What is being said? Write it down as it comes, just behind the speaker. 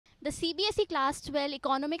The CBSE Class 12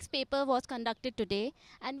 economics paper was conducted today,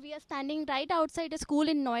 and we are standing right outside a school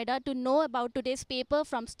in Noida to know about today's paper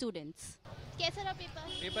from students. कैसा रहा paper?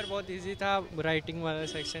 Paper बहुत easy था, writing वाला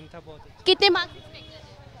section था बहुत अच्छा। कितने marks expect कर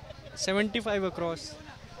रहे 75 अक्रॉस।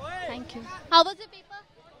 हैं? Thank you. How was the paper?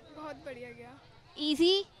 बहुत बढ़िया गया।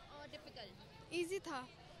 इजी और डिफिकल्ट? इजी था।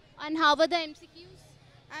 And how were the MCQs?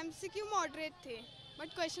 MCQ moderate थे,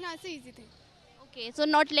 बट क्वेश्चन आंसर इजी थे। Okay, so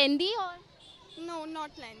not lengthy or? No,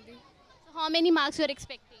 not lengthy. So how many marks you are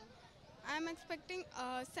expecting? I am expecting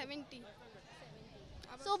 70.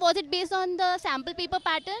 So was it based on the sample paper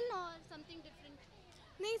pattern or something different?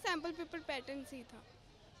 नहीं, sample paper pattern ही था।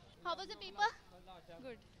 How was the paper?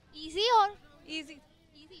 Good. Easy or? Easy.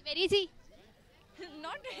 Easy, very easy.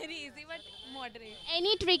 Not very easy, but moderate.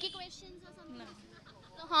 Any tricky questions or something? No.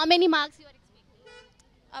 So how many marks you are expecting?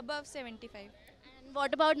 Above 75. And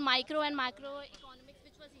what about micro and macro economics,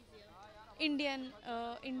 which was easier?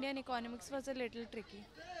 Indian economics was a little tricky.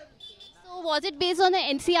 So was it based on the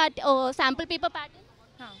NCERT sample paper pattern?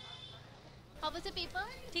 हाँ. How was the paper?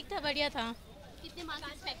 ठीक था, बढ़िया था। कितने marks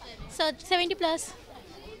expect कर रहे हैं? Sir 70+।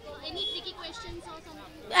 Any tricky questions or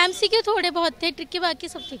something? MCQ थोड़े बहुत थे, ट्रिक के बाकी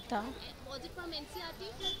सब ठीक था। Was it from NCERT?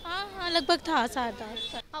 हाँ, लगभग था सारा।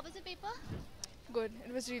 How was the paper? Good.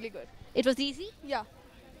 It was really good. It was easy. Yeah.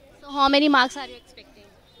 So how many marks are you expecting?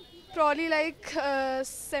 Probably like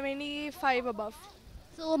 75 above.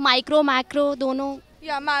 So micro, macro, दोनों?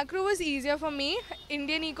 Yeah, macro was easier for me.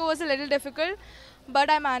 Indian eco was a little difficult, but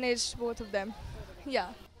I managed both of them.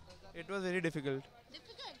 Yeah. It was very difficult.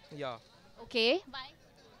 Difficult? Yeah. Okay. Bye.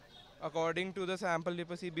 According to the sample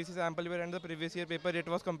paper, CBSE sample paper and the previous year paper, it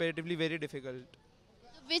was comparatively very difficult.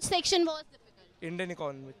 So which section was difficult? Indian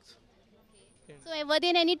economics. So were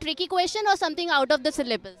there any tricky question or something out of the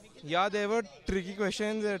syllabus? Yeah, there were tricky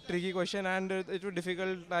questions, and it was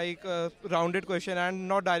difficult, like rounded question and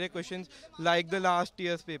not direct questions like the last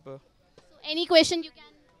year's paper. So any question you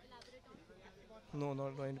can elaborate on? No,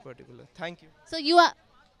 not in particular. Thank you. So you are...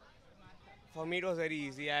 For me, it was very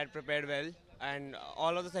easy. I had prepared well, and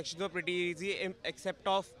all of the sections were pretty easy, except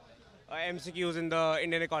of MCQs in the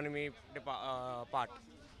Indian economy part.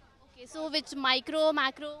 Okay, so which micro,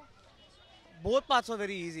 macro? Both parts were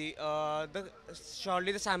very easy.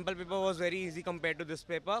 Surely the sample paper was very easy compared to this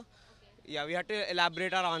paper. Yeah, we had to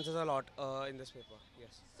elaborate our answers a lot in this paper.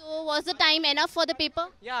 Yes. So was the time enough for the paper?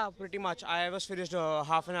 Yeah, pretty much. I was finished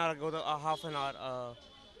half an hour ago. Half an hour.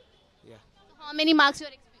 Yeah. So how many marks you are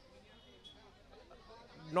expecting?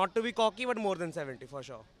 Not to be cocky, but more than 70 for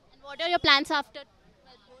sure. And what are your plans after?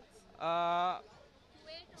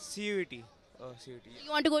 CUET.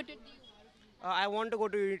 You want to go to DU? I want to go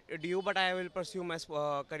to DU, but I will pursue my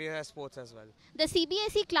career as sports as well. The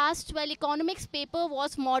CBSE Class 12 economics paper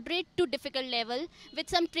was moderate to difficult level with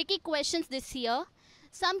some tricky questions this year.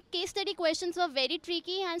 Some case study questions were very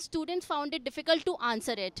tricky and students found it difficult to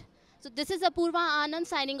answer it. So this is Apurva Anand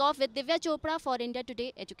signing off with Divya Chopra for India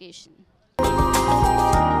Today Education.